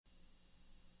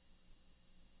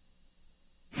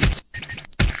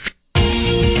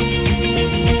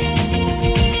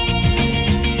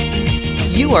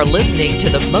are listening to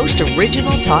the most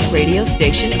original talk radio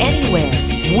station anywhere.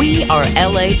 We are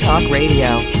LA Talk Radio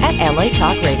at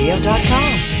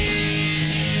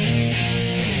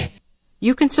latalkradio.com.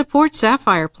 You can support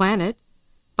Sapphire Planet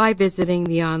by visiting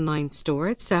the online store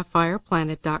at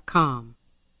sapphireplanet.com.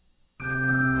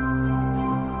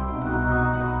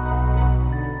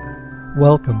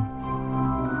 Welcome.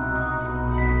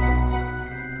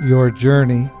 Your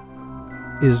journey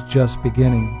is just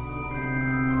beginning.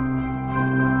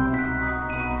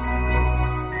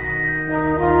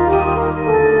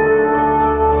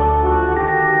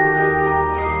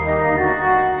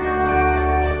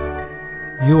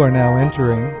 You are now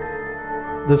entering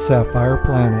the Sapphire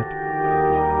Planet.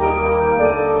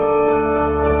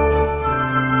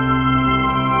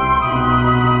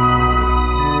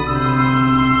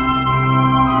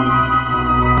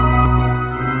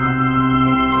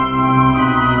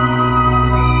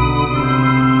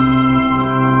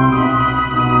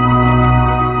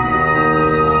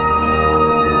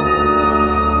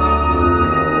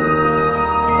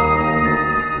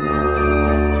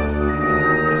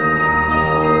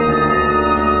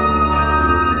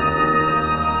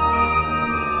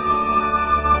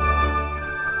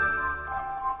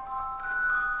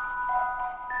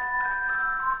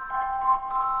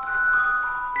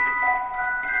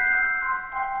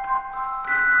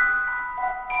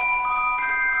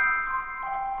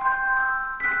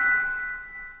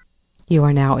 You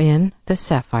are now in the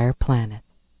Sapphire Planet.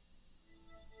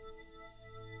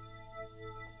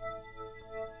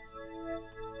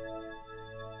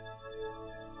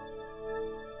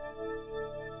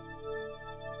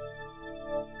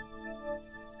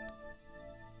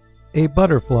 A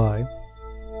butterfly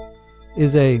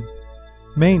is a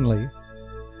mainly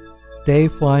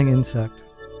day-flying insect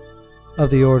of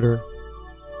the order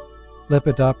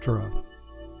Lepidoptera,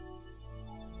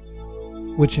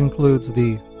 which includes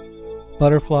the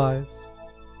butterflies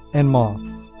and moths.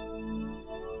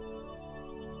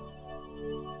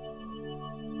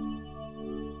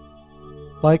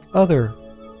 Like other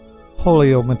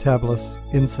Holometabulous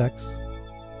insects,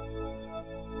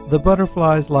 the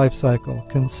butterfly's life cycle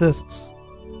consists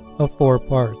of 4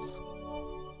 parts: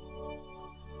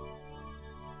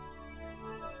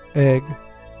 egg,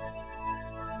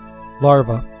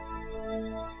 larva,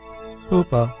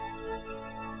 pupa,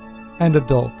 and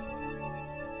adult.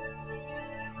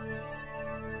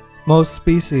 Most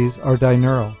species are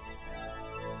diurnal.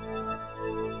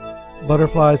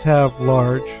 Butterflies have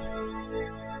large,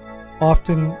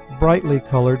 often brightly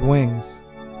colored wings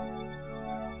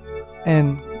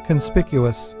and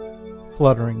conspicuous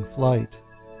fluttering flight.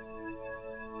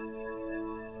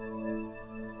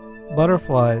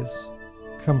 Butterflies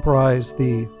comprise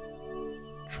the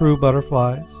true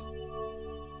butterflies,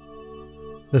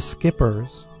 the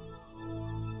skippers,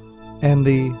 and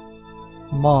the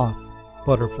moth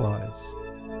butterflies.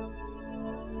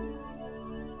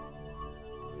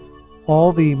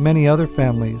 All the many other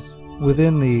families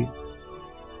within the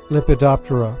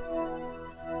Lepidoptera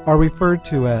are referred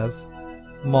to as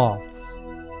moths.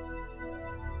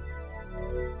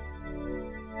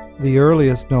 The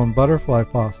earliest known butterfly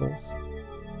fossils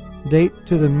date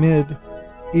to the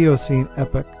mid-Eocene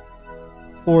epoch,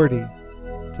 40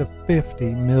 to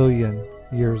 50 million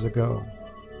years ago.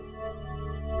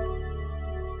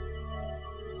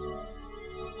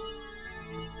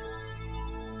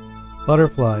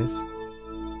 Butterflies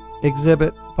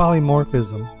exhibit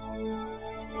polymorphism,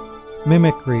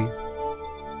 mimicry,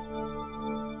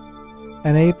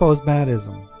 and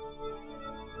aposematism.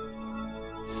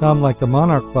 Some, like the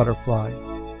monarch butterfly,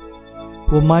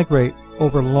 will migrate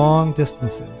over long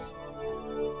distances.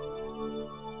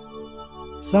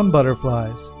 Some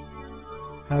butterflies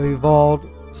have evolved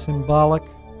symbolic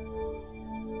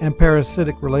and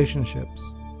parasitic relationships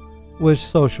with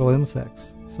social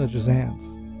insects, such as ants.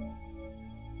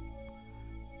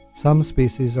 Some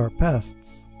species are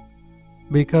pests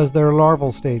because their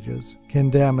larval stages can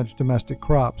damage domestic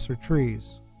crops or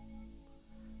trees.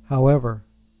 However,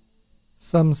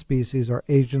 some species are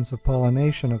agents of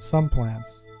pollination of some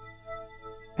plants,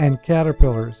 and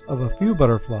caterpillars of a few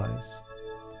butterflies,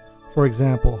 for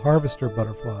example harvester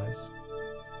butterflies,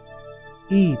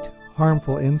 eat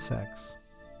harmful insects.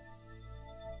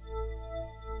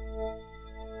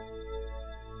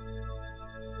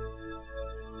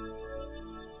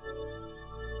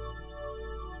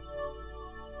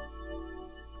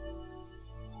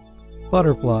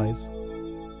 Butterflies,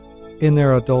 in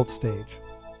their adult stage,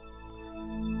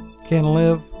 can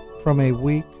live from a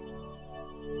week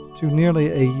to nearly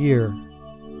a year,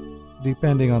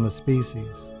 depending on the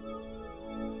species.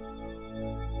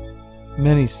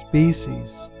 Many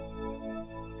species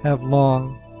have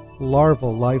long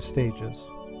larval life stages,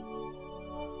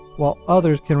 while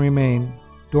others can remain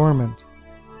dormant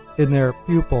in their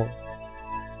pupal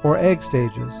or egg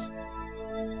stages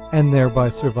and thereby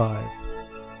survive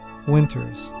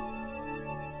winters.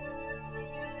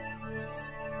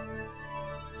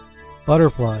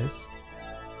 Butterflies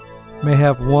may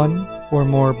have one or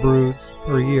more broods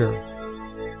per year.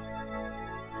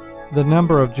 The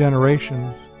number of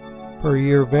generations per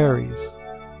year varies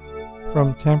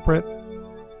from temperate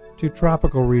to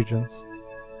tropical regions,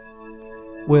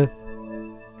 with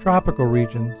tropical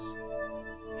regions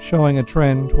showing a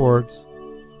trend towards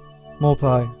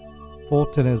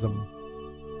multivoltinism.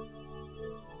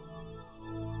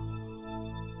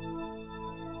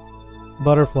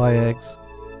 Butterfly eggs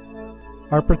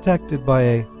are protected by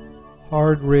a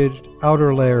hard-ridged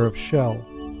outer layer of shell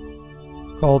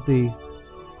called the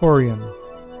chorion.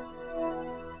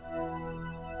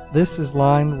 This is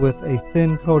lined with a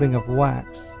thin coating of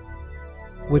wax,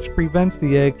 which prevents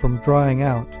the egg from drying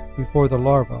out before the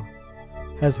larva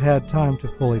has had time to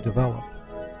fully develop.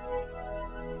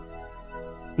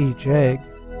 Each egg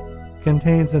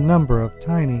contains a number of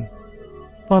tiny,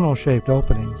 funnel-shaped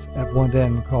openings at one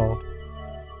end called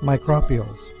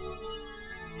micropials.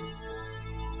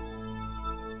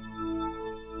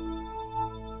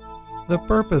 The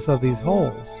purpose of these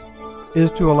holes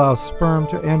is to allow sperm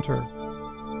to enter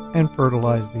and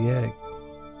fertilize the egg.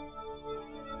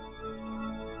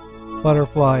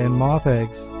 Butterfly and moth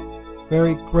eggs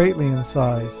vary greatly in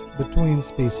size between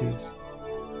species,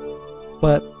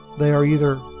 but they are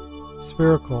either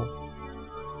spherical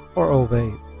or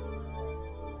ovate.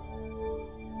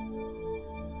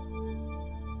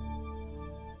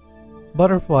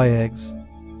 Butterfly eggs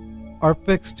are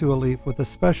fixed to a leaf with a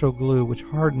special glue which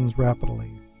hardens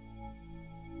rapidly.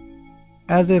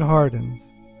 As it hardens,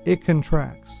 it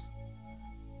contracts,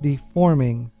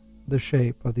 deforming the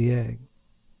shape of the egg.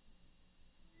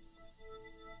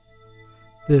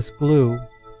 This glue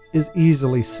is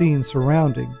easily seen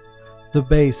surrounding the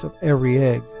base of every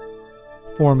egg,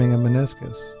 forming a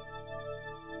meniscus.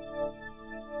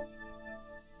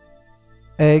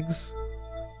 Eggs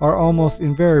are almost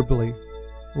invariably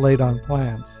laid on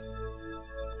plants.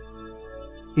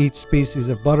 Each species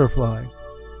of butterfly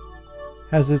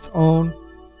has its own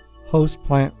host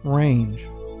plant range,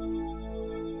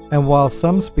 and while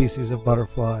some species of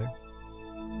butterfly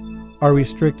are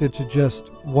restricted to just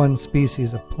one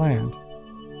species of plant,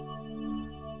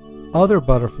 other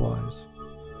butterflies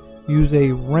use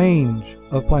a range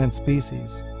of plant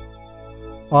species,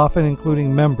 often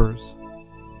including members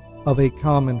of a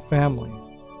common family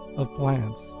of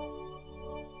plants.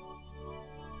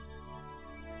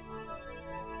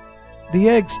 The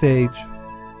egg stage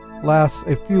lasts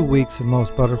a few weeks in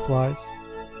most butterflies,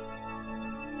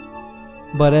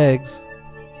 but eggs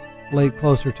laid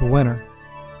closer to winter,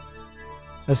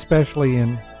 especially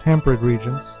in temperate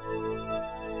regions,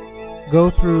 go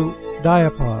through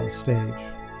diapause stage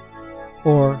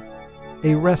or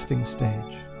a resting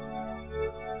stage,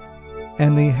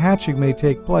 and the hatching may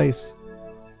take place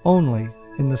only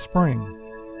in the spring.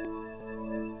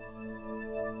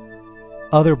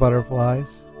 Other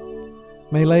butterflies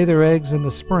may lay their eggs in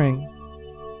the spring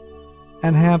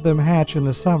and have them hatch in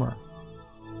the summer.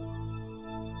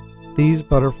 These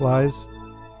butterflies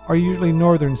are usually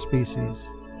northern species,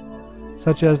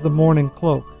 such as the mourning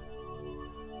cloak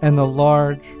and the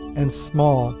large and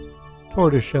small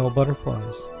tortoiseshell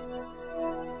butterflies.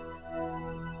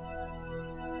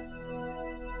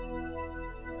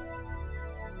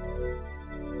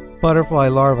 Butterfly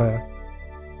larvae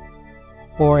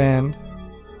and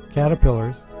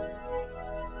caterpillars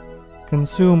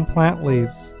consume plant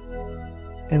leaves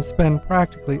and spend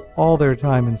practically all their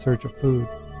time in search of food.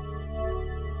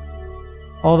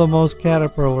 Although most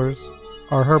caterpillars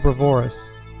are herbivorous,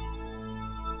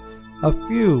 a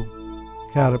few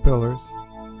caterpillars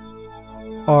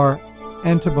are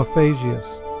entomophagous,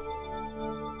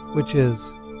 which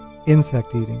is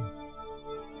insect eating.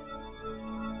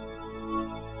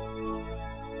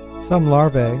 Some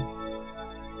larvae,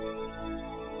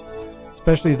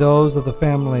 especially those of the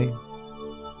family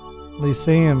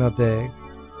Lycaenidae,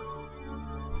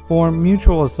 form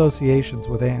mutual associations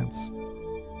with ants.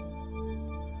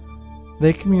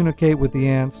 They communicate with the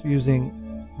ants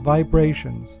using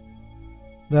vibrations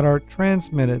that are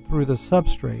transmitted through the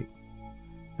substrate,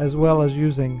 as well as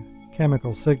using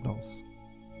chemical signals.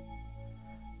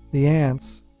 The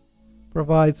ants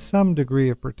provide some degree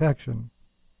of protection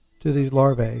to these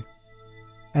larvae,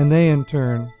 and they in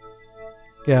turn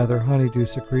gather honeydew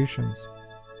secretions.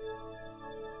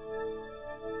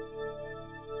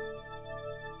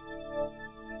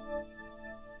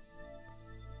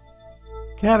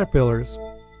 Caterpillars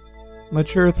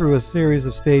mature through a series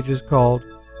of stages called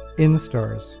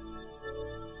instars.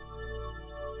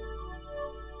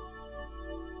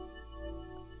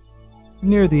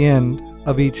 Near the end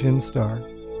of each instar,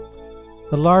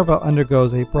 the larva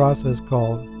undergoes a process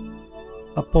called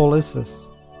apolysis,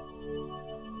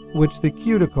 which the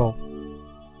cuticle,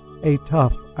 a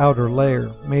tough outer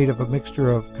layer made of a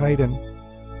mixture of chitin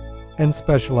and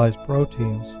specialized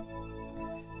proteins,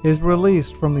 is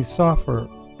released from the softer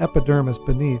epidermis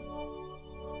beneath,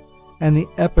 and the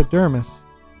epidermis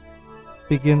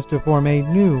begins to form a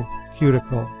new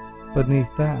cuticle beneath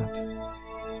that.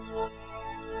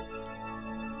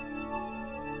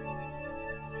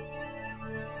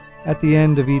 At the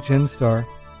end of each instar,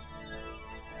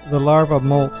 the larva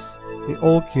molts the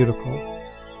old cuticle,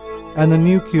 and the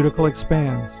new cuticle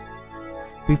expands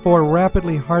before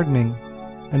rapidly hardening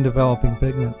and developing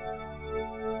pigment.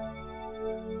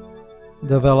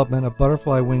 Development of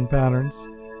butterfly wing patterns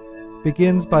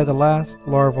begins by the last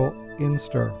larval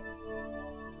instar.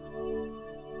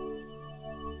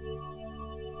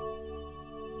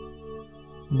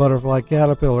 Butterfly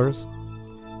caterpillars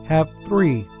have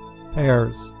 3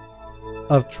 pairs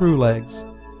of true legs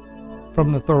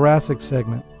from the thoracic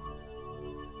segment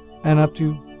and up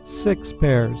to 6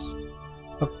 pairs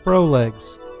of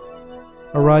prolegs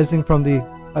arising from the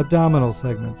abdominal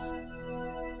segments.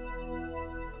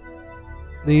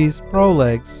 These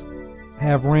prolegs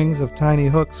have rings of tiny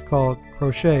hooks called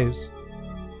crochets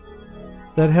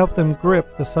that help them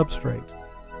grip the substrate.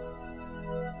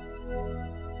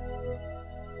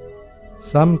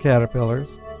 Some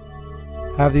caterpillars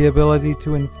have the ability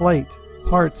to inflate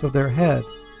parts of their head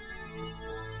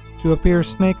to appear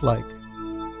snake-like.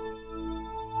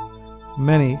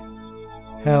 Many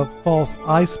have false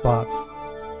eye spots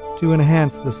to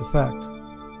enhance this effect.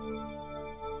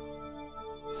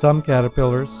 Some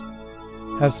caterpillars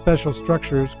have special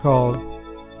structures called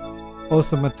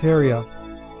osmoteria,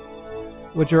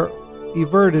 which are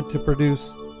everted to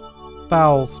produce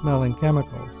foul-smelling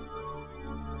chemicals.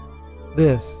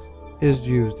 This is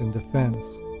used in defense.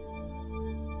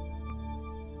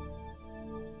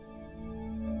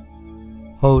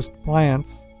 Host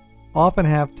plants often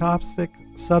have toxic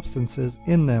substances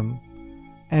in them,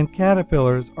 and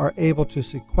caterpillars are able to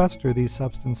sequester these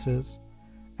substances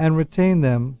and retain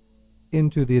them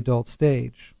into the adult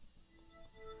stage.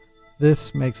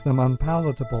 This makes them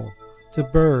unpalatable to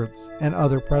birds and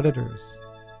other predators.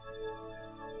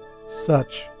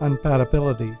 Such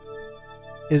unpalatability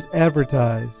is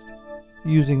advertised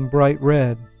using bright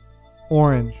red,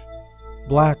 orange,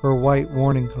 black, or white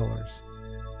warning colors,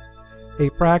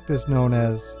 a practice known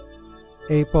as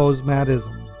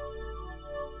aposematism.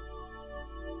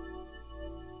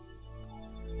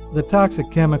 The toxic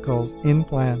chemicals in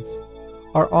plants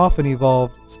are often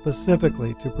evolved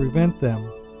specifically to prevent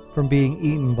them from being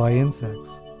eaten by insects.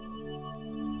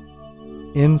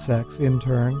 Insects, in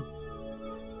turn,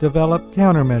 develop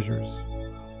countermeasures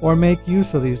or make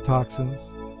use of these toxins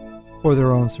for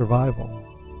their own survival.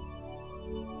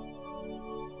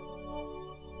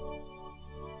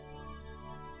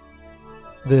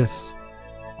 This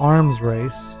arms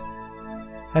race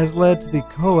has led to the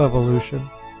coevolution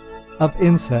of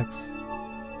insects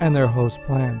and their host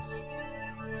plants.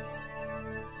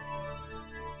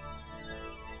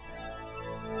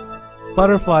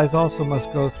 Butterflies also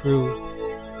must go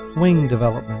through wing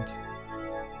development.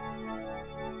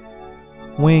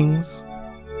 Wings,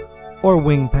 or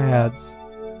wing pads,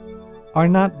 are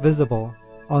not visible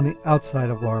on the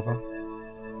outside of larvae,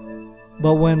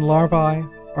 but when larvae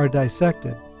are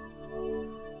dissected,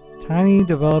 tiny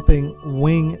developing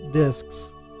wing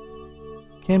discs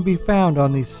can be found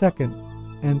on the second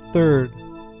and third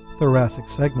thoracic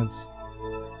segments,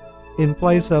 in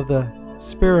place of the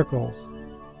spiracles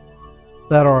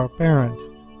that are apparent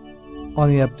on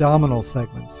the abdominal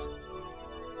segments.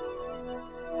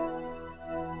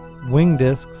 Wing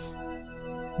discs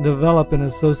develop in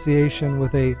association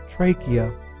with a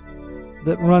trachea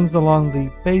that runs along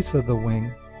the base of the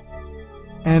wing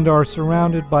and are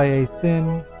surrounded by a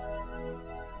thin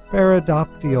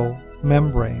peridompal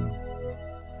membrane,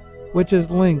 which is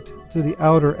linked to the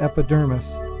outer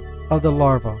epidermis of the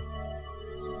larva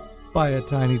by a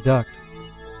tiny duct.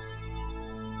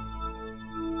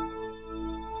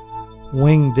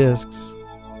 Wing discs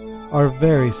are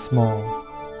very small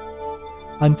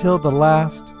until the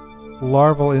last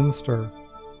larval instar,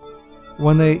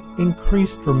 when they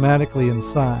increase dramatically in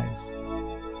size,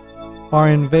 are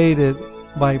invaded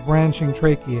by branching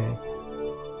tracheae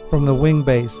from the wing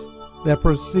base that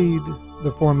precede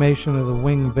the formation of the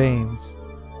wing veins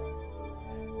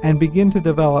and begin to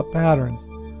develop patterns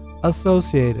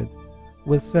associated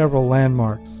with several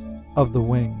landmarks of the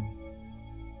wing.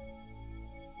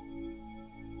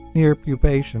 Near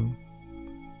pupation,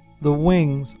 the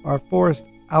wings are forced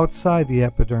outside the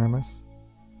epidermis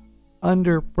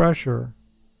under pressure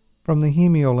from the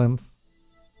hemiolymph,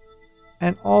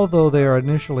 and although they are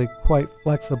initially quite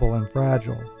flexible and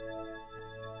fragile,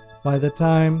 by the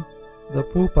time the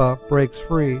pupa breaks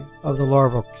free of the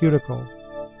larval cuticle,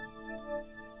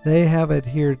 they have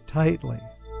adhered tightly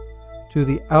to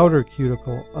the outer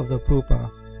cuticle of the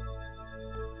pupa.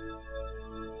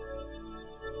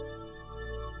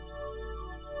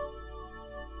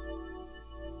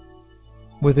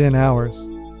 Within hours,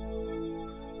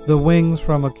 the wings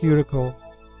from a cuticle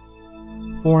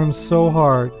form so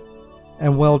hard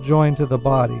and well joined to the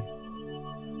body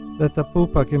that the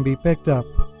pupa can be picked up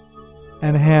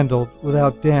and handled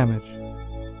without damage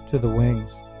to the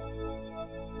wings.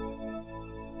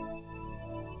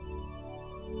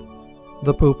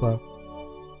 The pupa.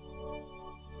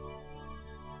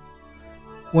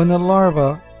 When the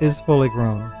larva is fully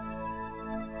grown,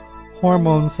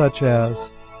 hormones such as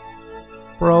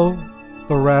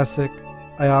prothoracic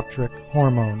ioptric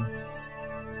hormone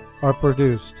are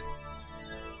produced.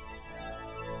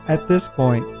 At this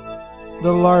point,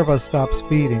 the larva stops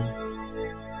feeding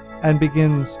and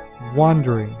begins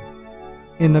wandering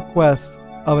in the quest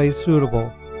of a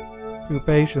suitable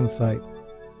pupation site,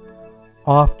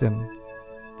 often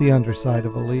the underside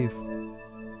of a leaf.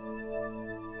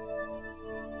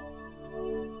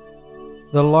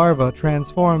 The larva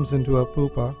transforms into a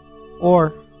pupa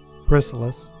or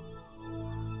chrysalis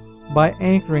by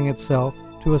anchoring itself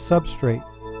to a substrate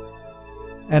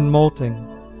and molting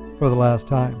for the last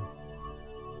time.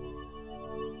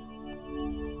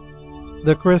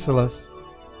 The chrysalis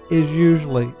is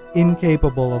usually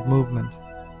incapable of movement,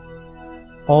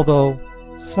 although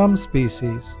some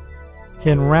species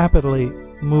can rapidly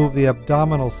move the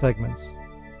abdominal segments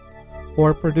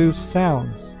or produce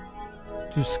sounds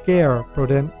to scare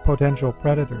potential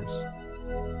predators.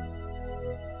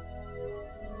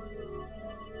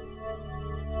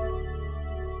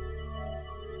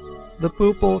 The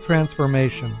pupal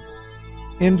transformation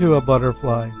into a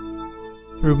butterfly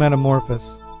through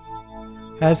metamorphosis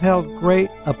has held great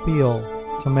appeal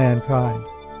to mankind.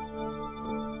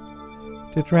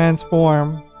 To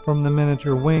transform from the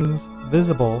miniature wings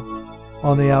visible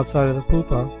on the outside of the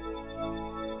pupa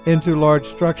into large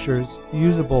structures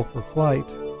usable for flight,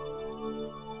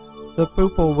 the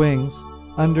pupal wings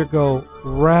undergo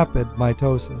rapid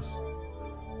mitosis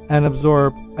and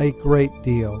absorb a great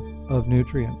deal of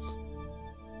nutrients.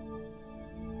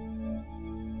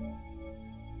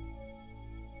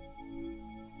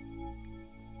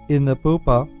 In the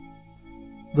pupa,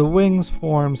 the wings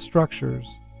form structures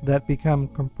that become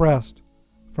compressed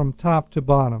from top to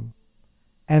bottom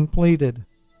and pleated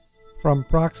from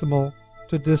proximal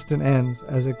to distant ends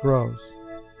as it grows,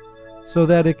 so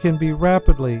that it can be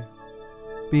rapidly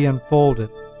unfolded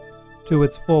to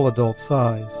its full adult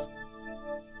size.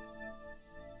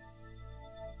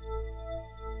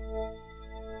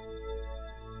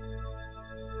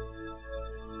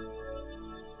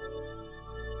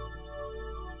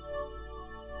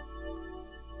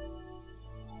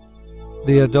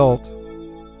 The adult,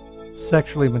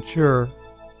 sexually mature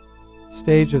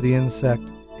stage of the insect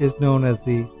is known as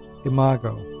the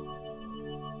imago.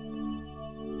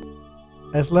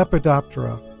 As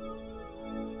Lepidoptera,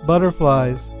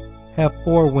 butterflies have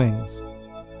 4 wings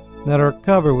that are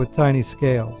covered with tiny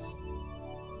scales.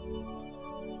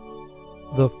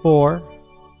 The fore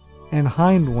and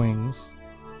hind wings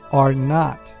are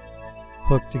not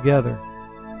hooked together,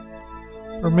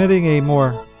 permitting a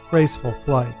more graceful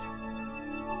flight.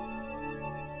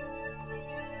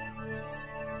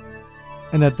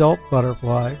 An adult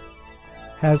butterfly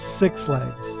has 6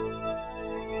 legs,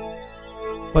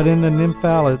 but in the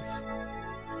nymphalids,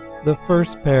 the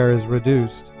first pair is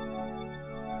reduced.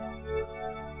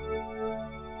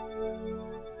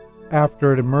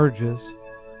 After it emerges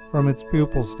from its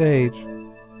pupal stage,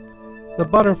 the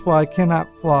butterfly cannot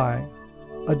fly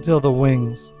until the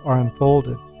wings are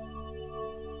unfolded.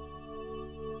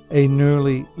 A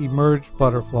newly emerged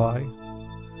butterfly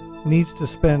needs to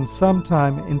spend some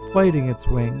time inflating its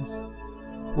wings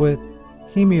with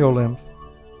hemiolymph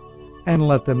and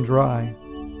let them dry,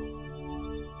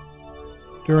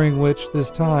 during which this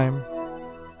time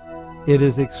it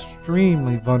is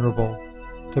extremely vulnerable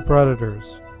to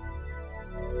predators.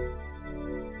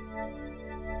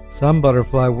 Some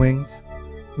butterfly wings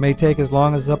may take as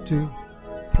long as up to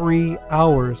 3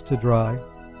 hours to dry,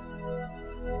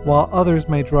 while others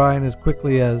may dry in as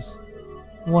quickly as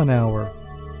 1 hour.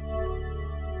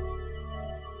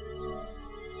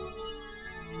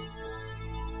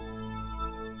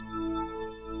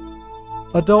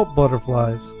 Adult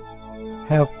butterflies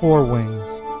have 4 wings,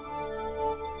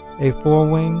 a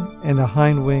forewing and a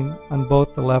hind wing on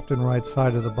both the left and right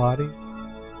side of the body.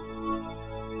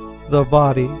 The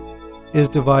body is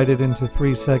divided into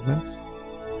 3 segments: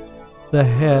 the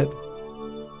head,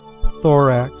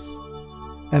 thorax,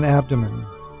 and abdomen.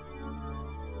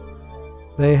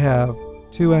 They have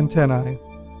 2 antennae,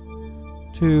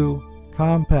 2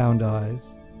 compound eyes,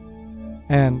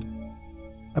 and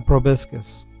a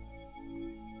proboscis.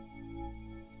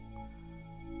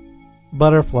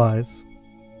 Butterflies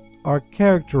are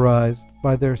characterized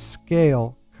by their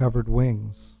scale-covered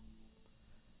wings.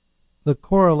 The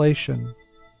correlation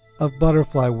of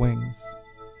butterfly wings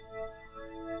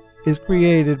is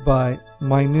created by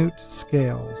minute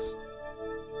scales.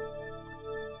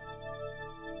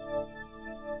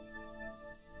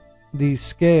 These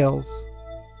scales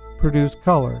produce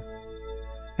color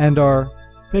and are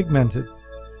pigmented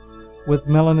with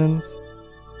melanins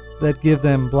that give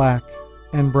them black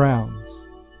and browns.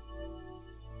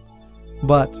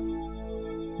 But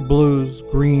blues,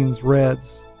 greens,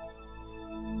 reds,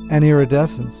 and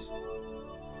iridescence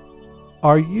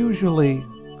are usually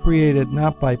created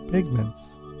not by pigments,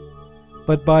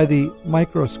 but by the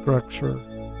microstructure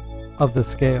of the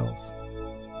scales.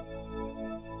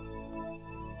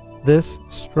 This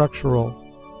structural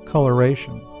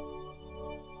coloration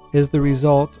is the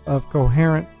result of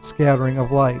coherent scattering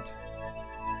of light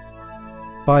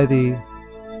by the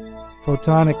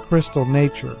photonic crystal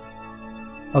nature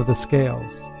of the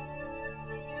scales.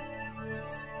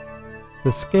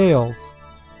 The scales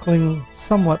cling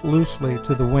somewhat loosely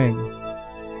to the wing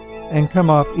and come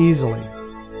off easily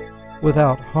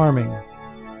without harming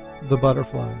the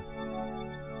butterfly.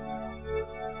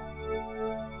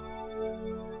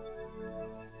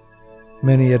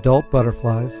 Many adult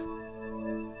butterflies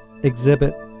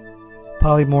exhibit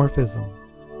polymorphism,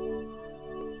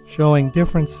 showing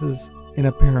differences in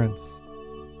appearance.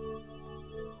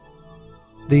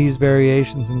 These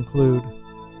variations include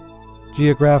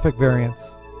geographic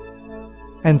variants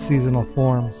and seasonal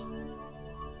forms.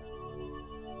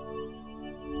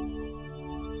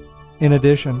 In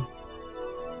addition,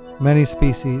 many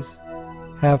species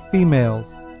have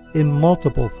females in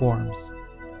multiple forms,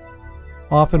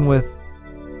 often with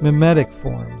mimetic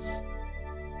forms.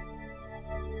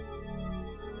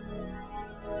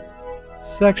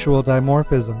 Sexual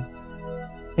dimorphism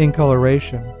in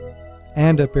coloration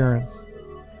and appearance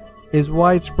is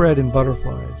widespread in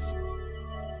butterflies.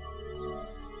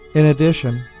 In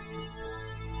addition,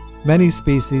 many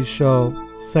species show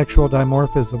sexual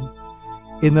dimorphism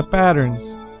in the patterns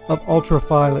of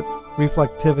ultraviolet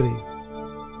reflectivity,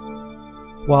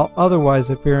 while otherwise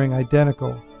appearing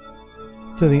identical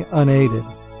to the unaided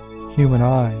human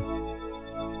eye.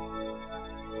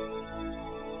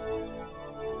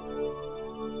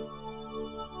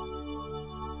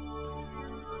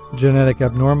 Genetic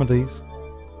abnormalities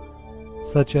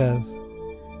such as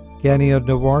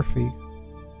goniodimorphy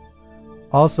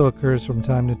also occurs from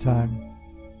time to time.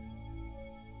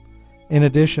 In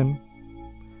addition,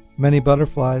 many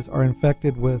butterflies are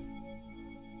infected with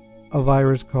a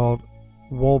virus called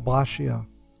Wolbachia,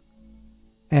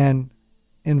 and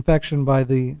infection by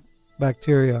the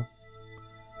bacteria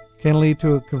can lead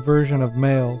to a conversion of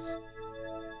males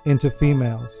into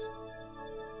females,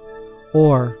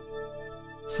 or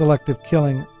selective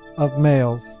killing of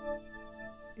males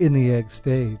in the egg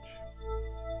stage.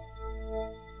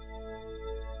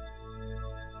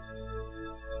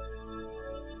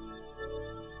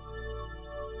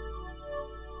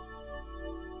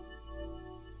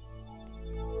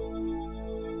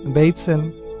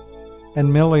 Batesian and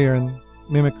Müllerian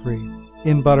mimicry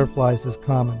in butterflies is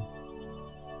common.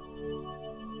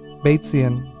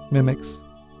 Batesian mimics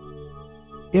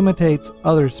imitates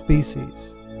other species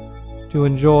to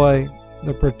enjoy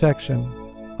the protection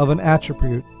of an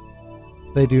attribute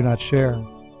they do not share.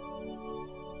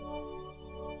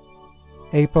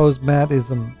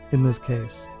 Aposematism in this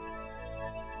case.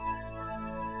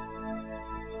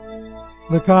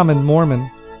 The common Mormon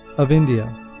of India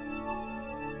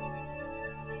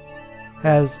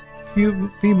has few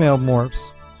female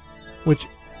morphs which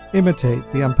imitate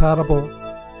the unpalatable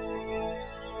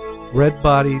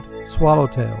red-bodied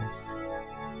swallowtails.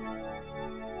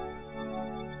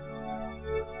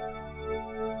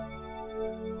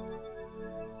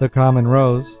 The common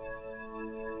rose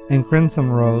and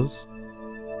crimson rose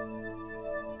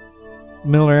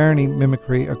Müllerian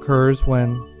mimicry occurs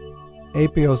when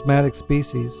aposematic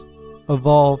species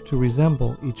evolve to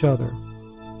resemble each other,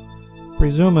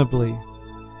 presumably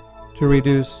to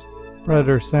reduce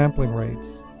predator sampling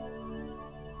rates.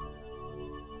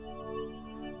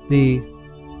 The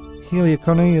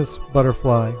Heliaconius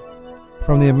butterfly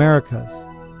from the Americas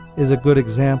is a good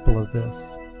example of this.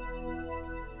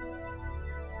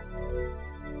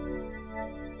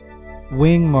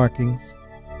 Wing markings,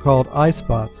 called eye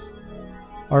spots,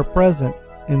 are present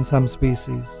in some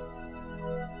species.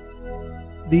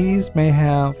 These may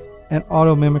have an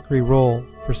automimicry role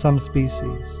for some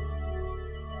species.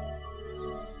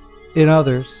 In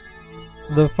others,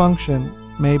 the function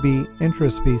may be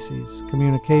intraspecies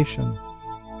communication,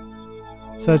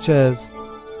 such as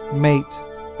mate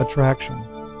attraction.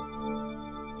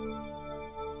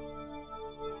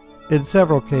 In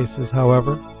several cases,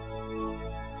 however,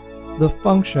 the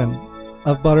function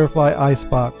of butterfly eye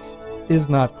spots is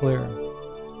not clear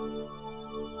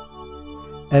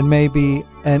and may be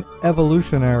an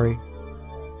evolutionary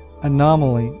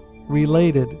anomaly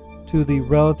related to the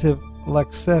relative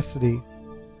laxity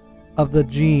of the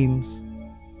genes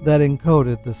that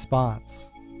encoded the spots.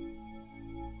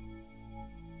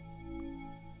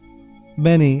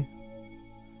 Many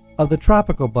of the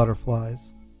tropical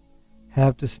butterflies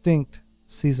have distinct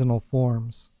seasonal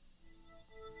forms.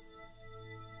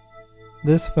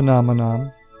 This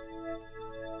phenomenon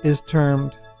is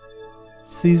termed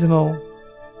seasonal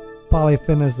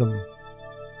polyphenism,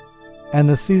 and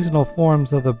the seasonal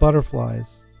forms of the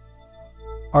butterflies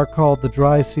are called the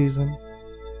dry season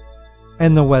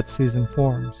and the wet season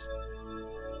forms.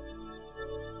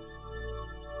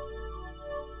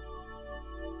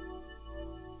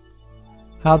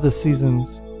 How the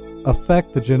seasons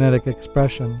affect the genetic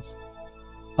expressions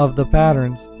of the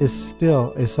patterns is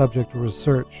still a subject of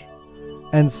research,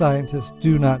 and scientists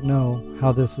do not know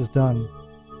how this is done.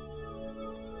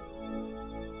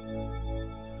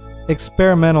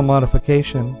 Experimental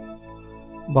modification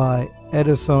by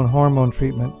Edisone hormone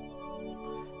treatment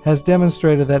has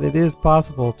demonstrated that it is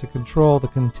possible to control the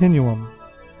continuum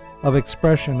of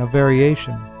expression of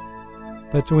variation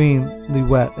between the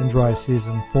wet and dry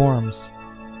season forms.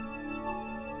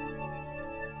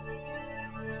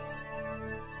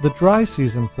 The dry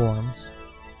season forms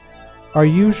are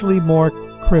usually more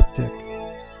cryptic,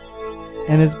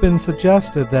 and it has been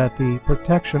suggested that the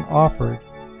protection offered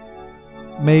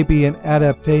may be an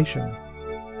adaptation.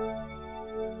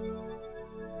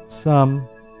 Some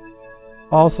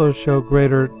also show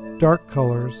greater dark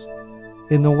colors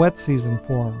in the wet season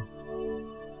form,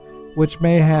 which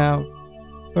may have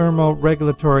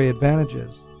thermoregulatory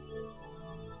advantages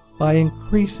by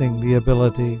increasing the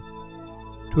ability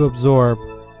to absorb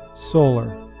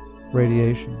solar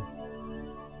radiation.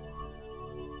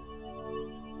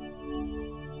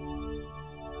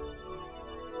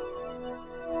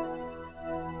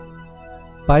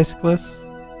 Bicyclus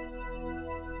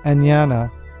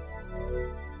anniana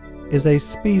is a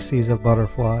species of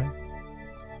butterfly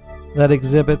that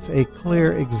exhibits a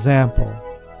clear example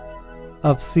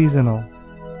of seasonal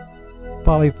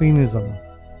polyphenism.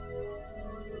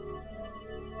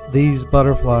 These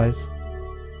butterflies,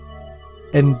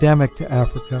 endemic to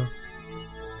Africa,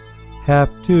 have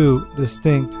two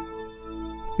distinct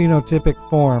phenotypic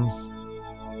forms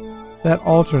that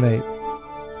alternate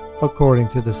according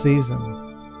to the season.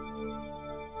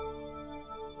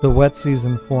 The wet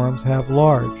season forms have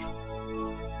large,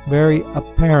 very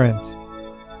apparent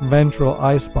ventral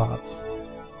eye spots,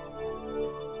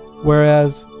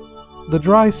 whereas the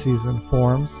dry season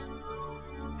forms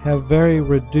have very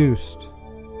reduced,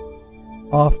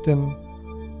 often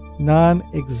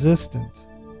non-existent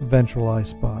ventral eye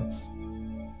spots.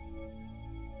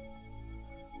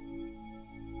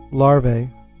 Larvae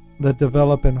that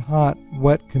develop in hot,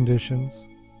 wet conditions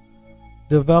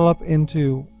develop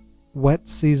into wet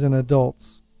season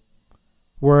adults,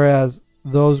 whereas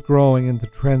those growing in the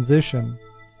transition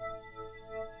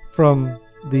from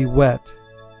the wet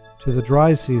to the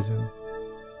dry season,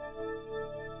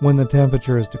 when the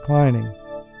temperature is declining,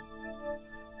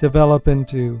 develop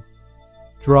into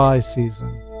dry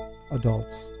season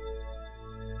adults.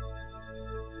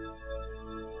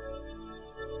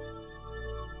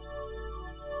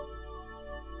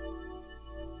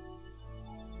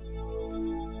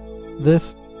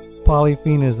 This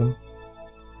polyphenism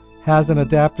has an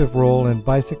adaptive role in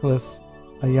Bicyclus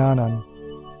anniana.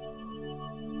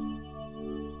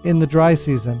 In the dry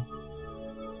season,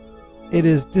 it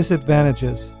is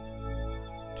disadvantageous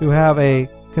to have a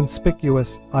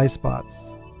conspicuous eye spots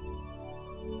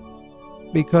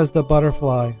because the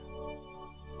butterfly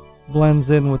blends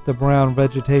in with the brown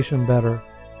vegetation better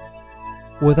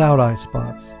without eye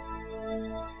spots.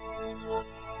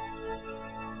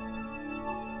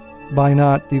 By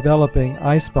not developing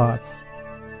eye spots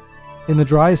in the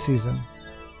dry season,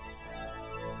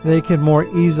 they can more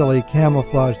easily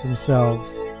camouflage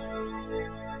themselves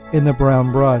in the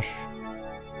brown brush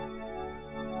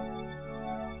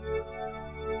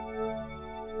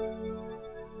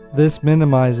This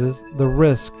minimizes the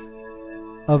risk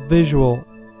of visual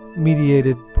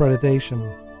mediated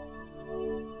predation.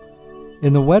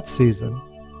 In the wet season,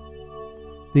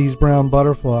 these brown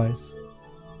butterflies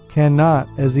cannot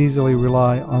as easily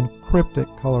rely on cryptic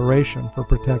coloration for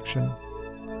protection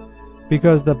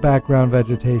because the background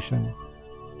vegetation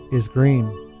is green.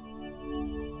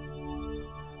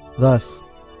 Thus,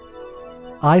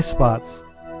 eye spots,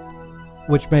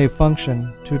 which may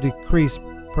function to decrease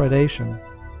predation,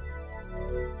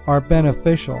 are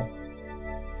beneficial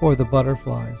for the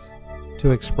butterflies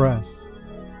to express.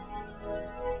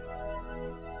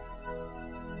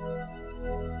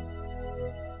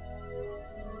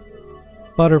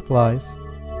 Butterflies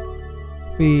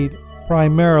feed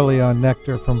primarily on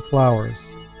nectar from flowers.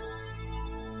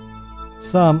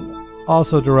 Some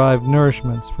also derive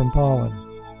nourishments from pollen,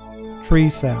 tree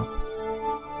sap,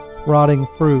 rotting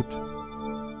fruit,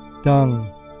 dung,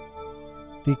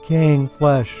 decaying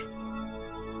flesh,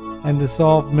 and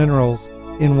dissolved minerals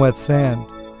in wet sand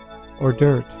or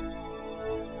dirt.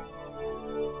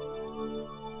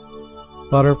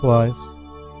 Butterflies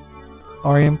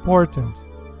are important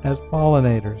as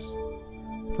pollinators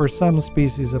for some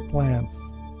species of plants,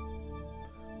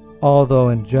 although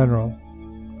in general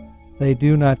they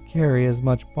do not carry as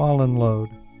much pollen load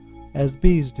as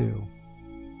bees do.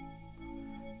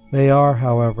 They are,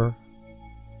 however,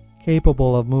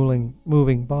 capable of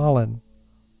moving pollen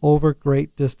over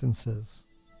great distances.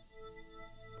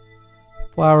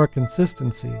 Flower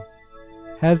consistency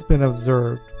has been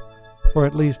observed for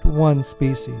at least one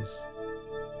species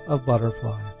of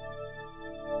butterfly.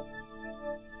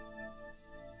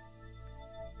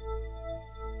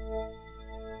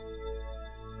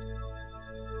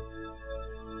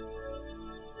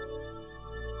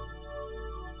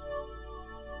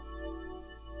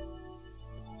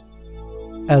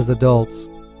 As adults,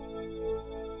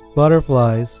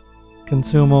 butterflies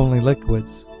consume only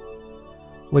liquids,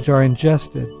 which are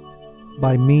ingested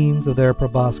by means of their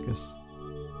proboscis.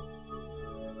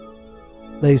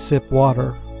 They sip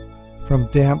water from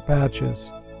damp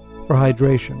patches for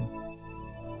hydration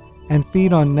and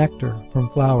feed on nectar from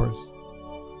flowers,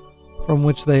 from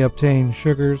which they obtain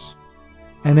sugars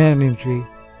and energy,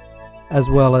 as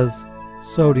well as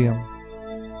sodium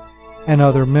and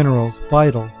other minerals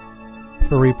vital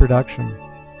for reproduction.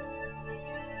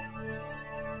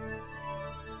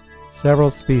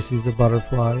 Several species of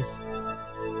butterflies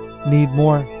need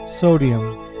more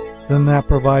sodium than that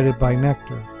provided by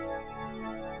nectar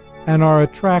and are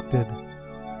attracted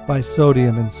by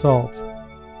sodium and salt.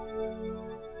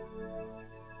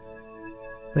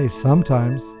 They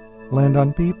sometimes land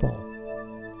on people,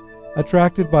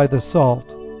 attracted by the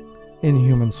salt in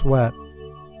human sweat.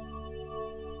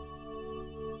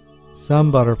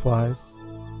 Some butterflies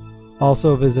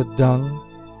also visit dung,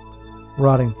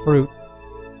 rotting fruit,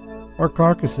 or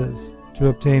carcasses to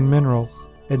obtain minerals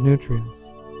and nutrients.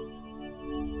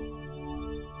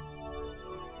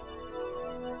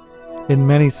 In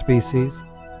many species,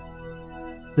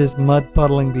 this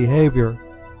mud-puddling behavior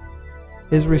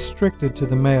is restricted to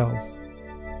the males,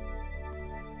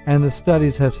 and the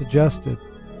studies have suggested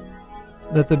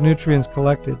that the nutrients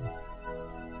collected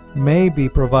may be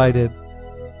provided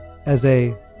as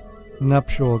a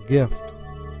nuptial gift,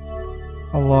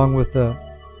 along with the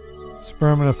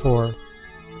spermatophore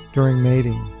during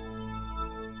mating.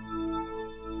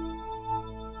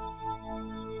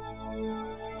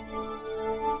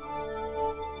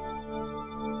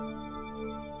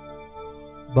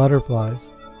 Butterflies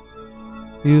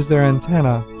use their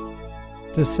antennae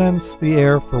to sense the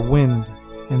air for wind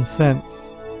and scents.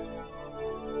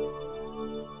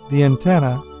 The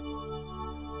antennae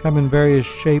come in various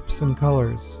shapes and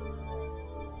colors.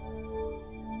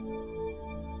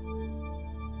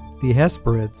 The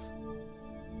Hesperids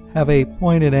have a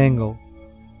pointed angle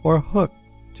or hook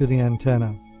to the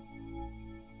antenna,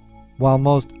 while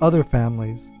most other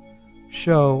families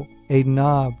show a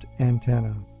knobbed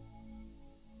antenna.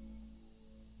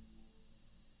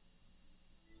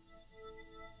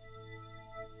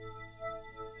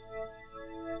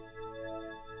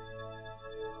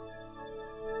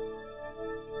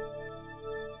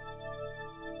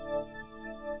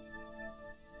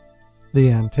 The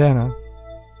antennae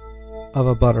of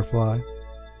a butterfly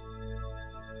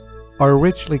are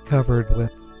richly covered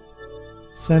with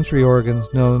sensory organs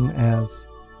known as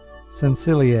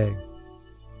sensiliae.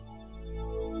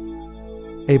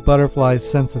 A butterfly's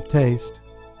sense of taste,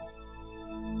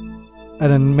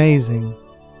 an amazing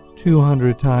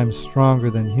 200 times stronger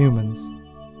than humans,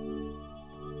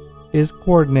 is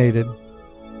coordinated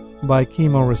by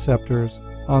chemoreceptors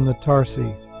on the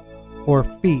tarsi or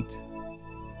feet,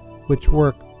 which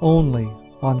work only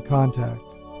on contact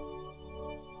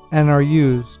and are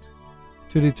used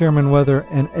to determine whether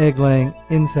an egg-laying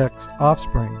insect's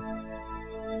offspring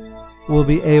will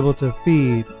be able to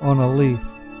feed on a leaf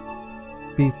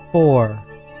before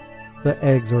the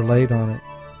eggs are laid on it.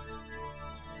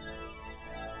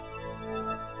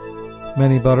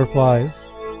 Many butterflies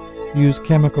use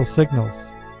chemical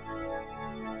signals,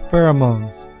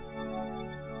 pheromones,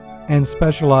 and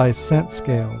specialized scent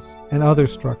scales and other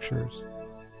structures,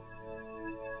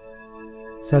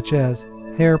 such as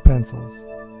hair pencils.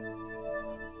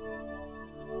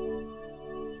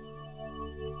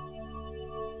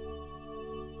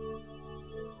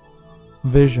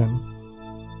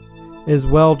 Vision is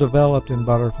well developed in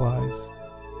butterflies,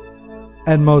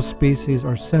 and most species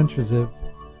are sensitive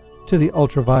to the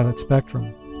ultraviolet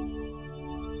spectrum.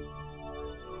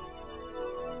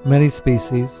 Many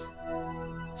species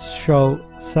show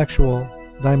sexual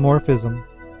dimorphism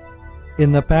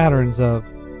in the patterns of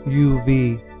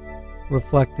UV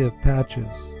reflective patches.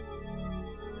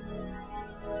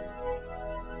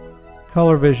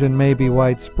 Color vision may be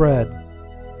widespread,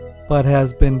 but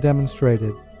has been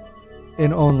demonstrated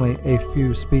in only a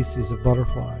few species of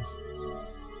butterflies.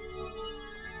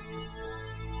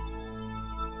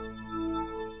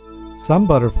 Some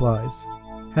butterflies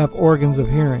have organs of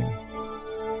hearing,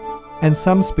 and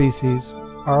some species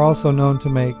are also known to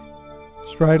make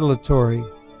stridulatory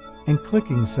and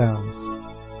clicking sounds.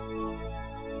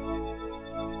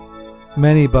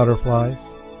 Many butterflies,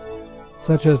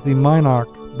 such as the monarch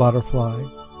butterfly,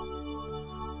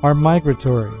 are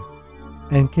migratory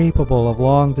and capable of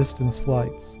long-distance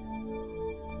flights.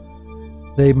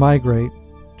 They migrate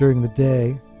during the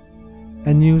day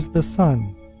and use the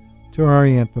sun to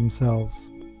orient themselves.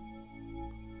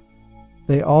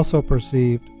 They also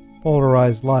perceive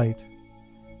polarized light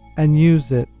and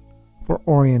use it for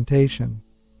orientation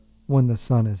when the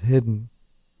sun is hidden.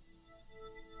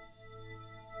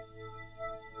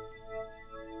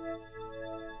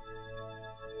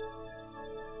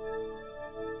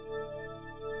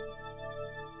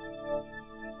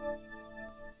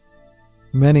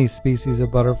 Many species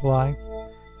of butterfly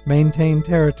maintain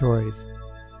territories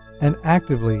and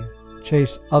actively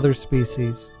chase other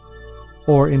species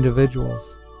or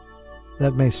individuals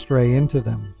that may stray into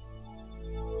them.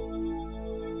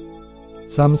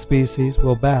 Some species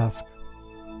will bask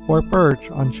or perch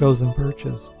on chosen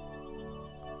perches.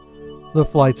 The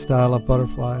flight style of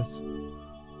butterflies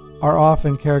are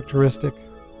often characteristic,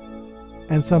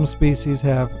 and some species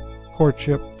have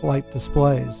courtship flight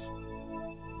displays.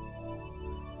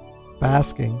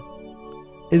 Basking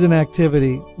is an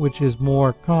activity which is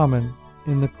more common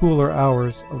in the cooler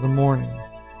hours of the morning.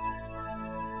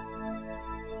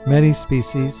 Many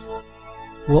species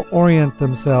will orient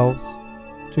themselves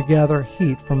to gather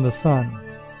heat from the sun.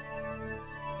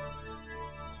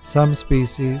 Some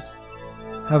species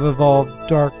have evolved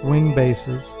dark wing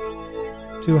bases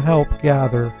to help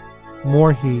gather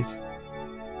more heat,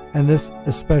 and this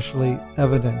especially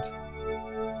evident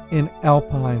in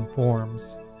alpine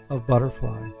forms of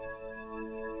butterfly.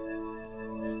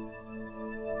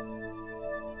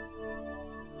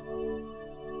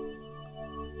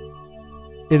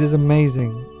 It is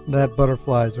amazing that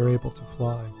butterflies are able to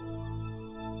fly.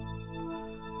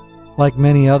 Like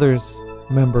many others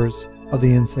members of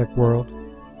the insect world,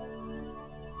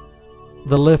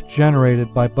 the lift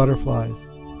generated by butterflies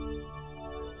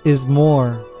is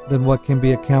more than what can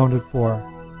be accounted for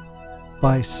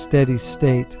by steady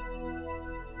state,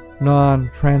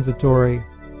 non-transitory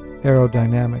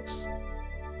aerodynamics.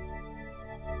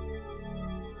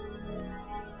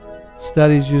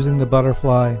 Studies using the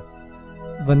butterfly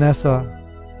Vanessa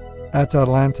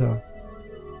atalanta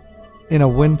in a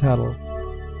wind tunnel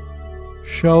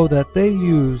show that they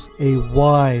use a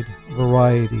wide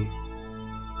variety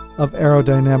of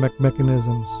aerodynamic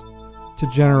mechanisms to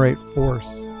generate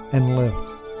force and lift.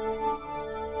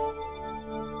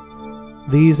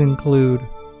 These include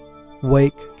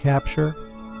wake capture,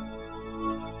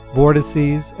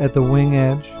 vortices at the wing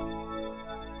edge,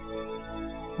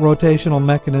 rotational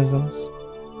mechanisms,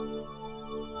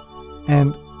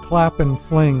 and clap and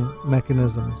fling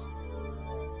mechanisms.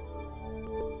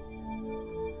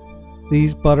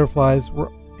 These butterflies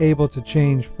were able to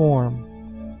change form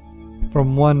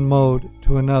from one mode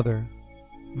to another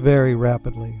very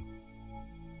rapidly.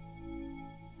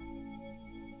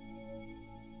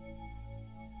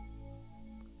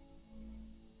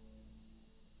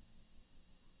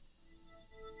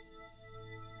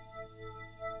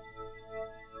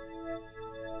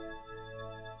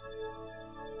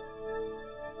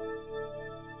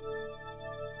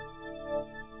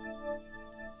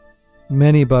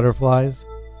 Many butterflies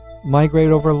migrate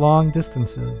over long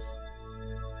distances.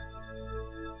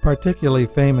 Particularly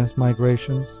famous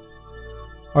migrations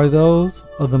are those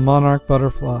of the monarch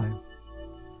butterfly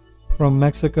from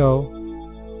Mexico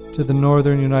to the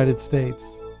northern United States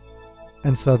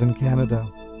and southern Canada,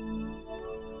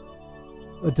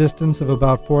 a distance of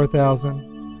about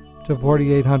 4,000 to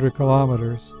 4,800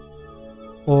 kilometers,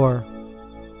 or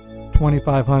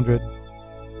 2,500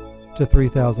 to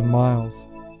 3,000 miles.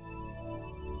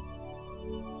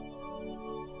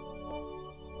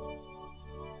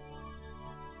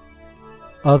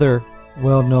 Other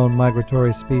well-known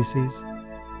migratory species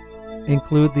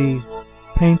include the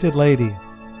painted lady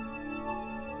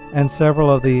and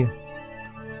several of the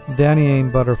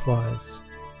Danaian butterflies.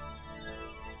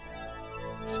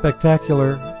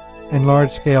 Spectacular and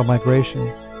large-scale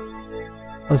migrations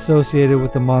associated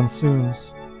with the monsoons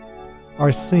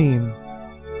are seen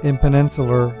in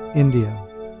peninsular India.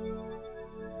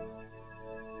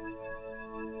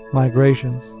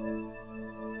 Migrations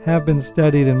have been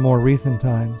studied in more recent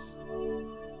times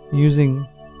using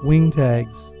wing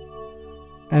tags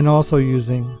and also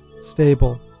using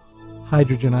stable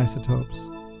hydrogen isotopes.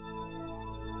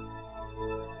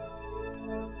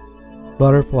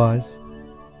 Butterflies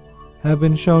have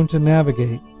been shown to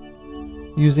navigate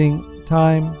using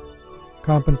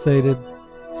time-compensated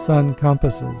sun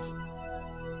compasses.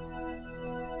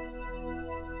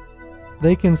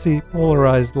 They can see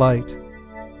polarized light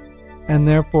and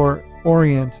therefore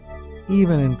orient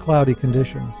even in cloudy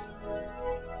conditions.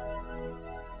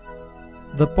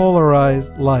 The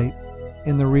polarized light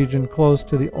in the region close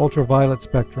to the ultraviolet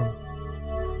spectrum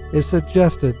is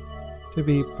suggested to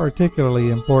be particularly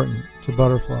important to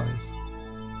butterflies.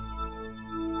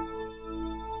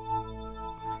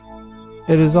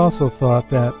 It is also thought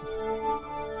that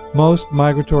most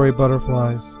migratory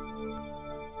butterflies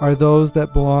are those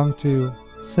that belong to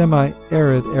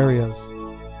semi-arid areas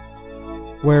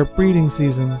where breeding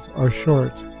seasons are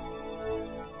short.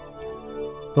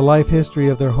 The life history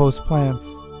of their host plants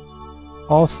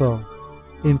also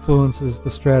influences the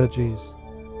strategies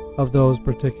of those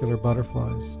particular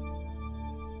butterflies.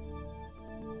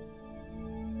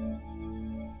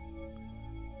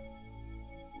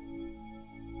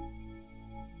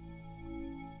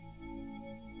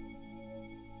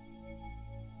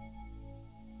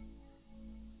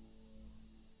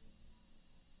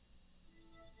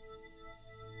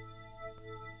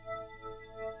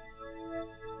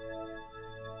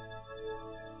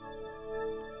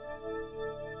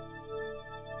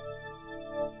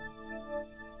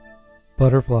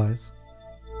 Butterflies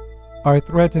are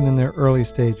threatened in their early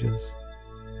stages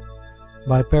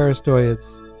by parastoids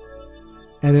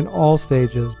and in all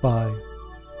stages by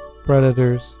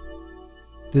predators,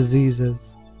 diseases,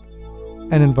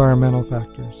 and environmental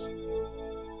factors.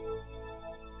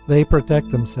 They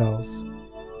protect themselves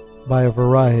by a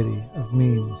variety of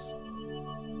means.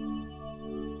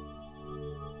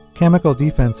 Chemical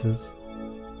defenses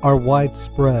are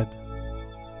widespread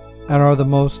and are the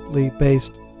mostly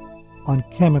based on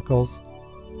chemicals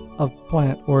of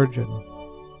plant origin.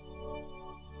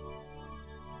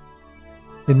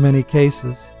 In many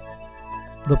cases,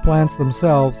 the plants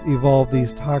themselves evolve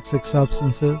these toxic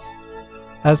substances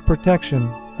as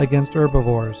protection against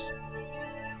herbivores.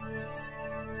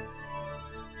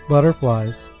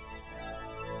 Butterflies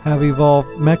have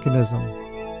evolved mechanisms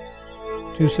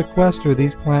to sequester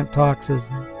these plant toxins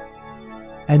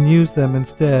and use them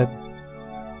instead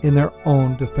in their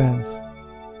own defense.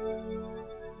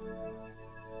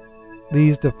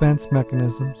 These defense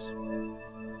mechanisms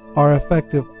are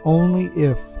effective only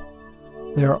if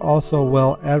they are also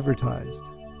well advertised,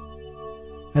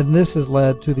 and this has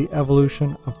led to the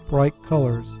evolution of bright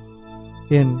colors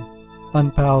in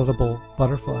unpalatable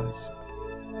butterflies.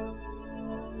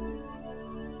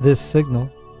 This signal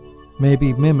may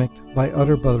be mimicked by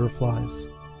other butterflies.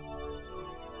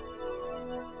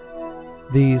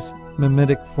 These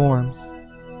mimetic forms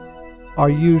are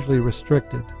usually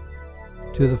restricted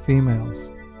to the females.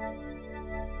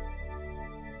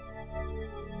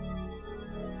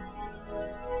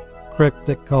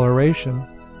 Cryptic coloration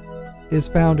is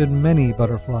found in many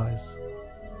butterflies.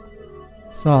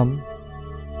 Some,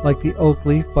 like the oak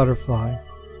leaf butterfly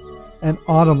and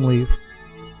autumn leaf,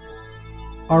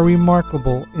 are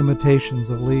remarkable imitations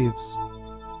of leaves.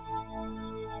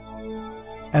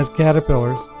 As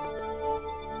caterpillars,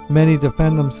 many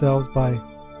defend themselves by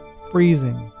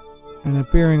freezing and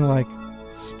appearing like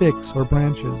sticks or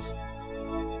branches.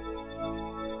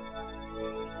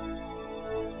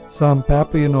 Some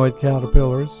papilionoid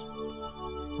caterpillars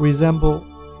resemble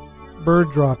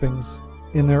bird droppings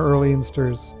in their early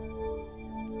instars.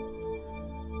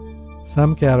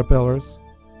 Some caterpillars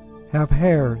have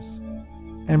hairs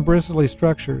and bristly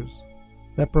structures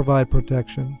that provide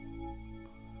protection,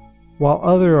 while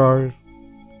others are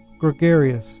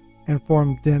gregarious and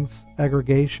form dense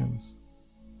aggregations.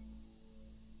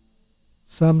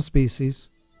 Some species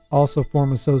also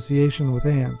form association with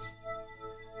ants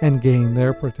and gain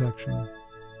their protection.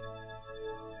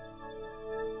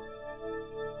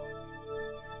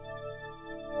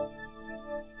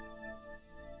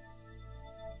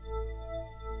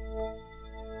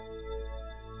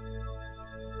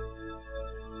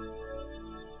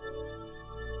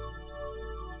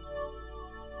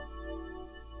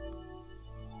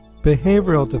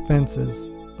 Behavioral defenses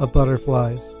of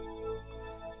butterflies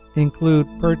include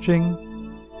perching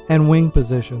and wing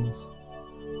positions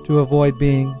to avoid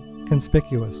being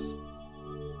conspicuous.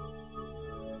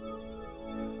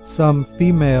 Some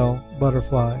female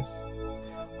butterflies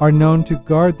are known to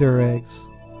guard their eggs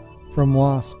from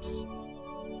wasps.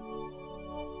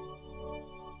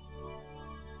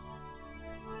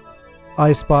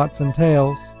 Eye spots and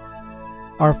tails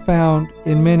are found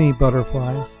in many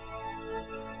butterflies,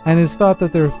 and it is thought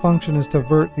that their function is to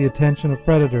avert the attention of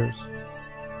predators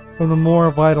from the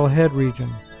more vital head region.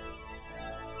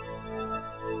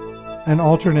 An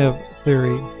alternative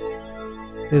theory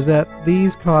is that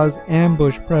these cause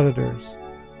ambush predators,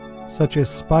 such as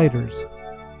spiders,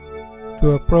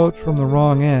 to approach from the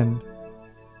wrong end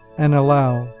and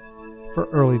allow for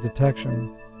early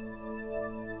detection.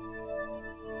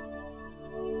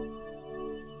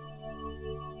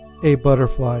 A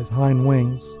butterfly's hind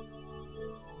wings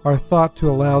are thought to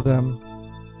allow them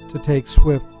to take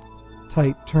swift,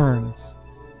 tight turns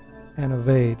and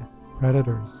evade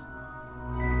predators.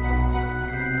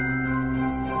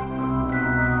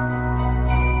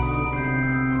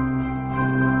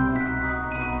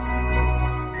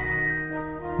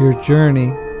 Your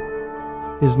journey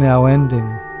is now ending.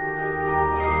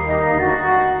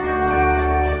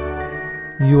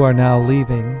 You are now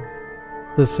leaving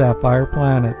the Sapphire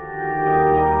Planet.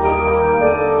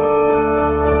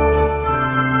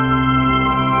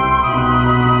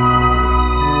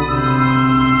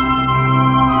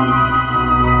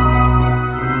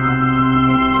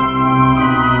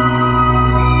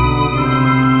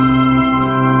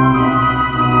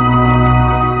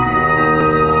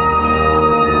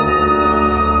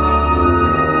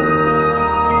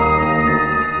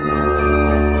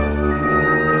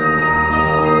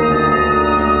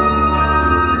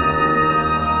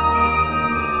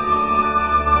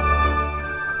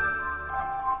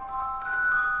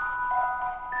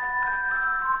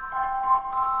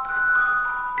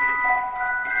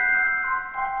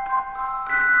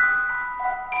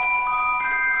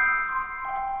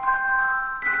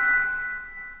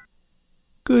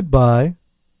 Goodbye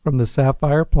from the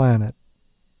Sapphire Planet.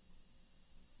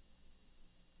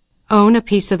 Own a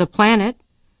piece of the planet?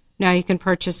 Now you can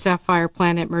purchase Sapphire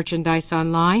Planet merchandise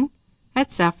online at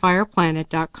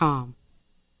sapphireplanet.com.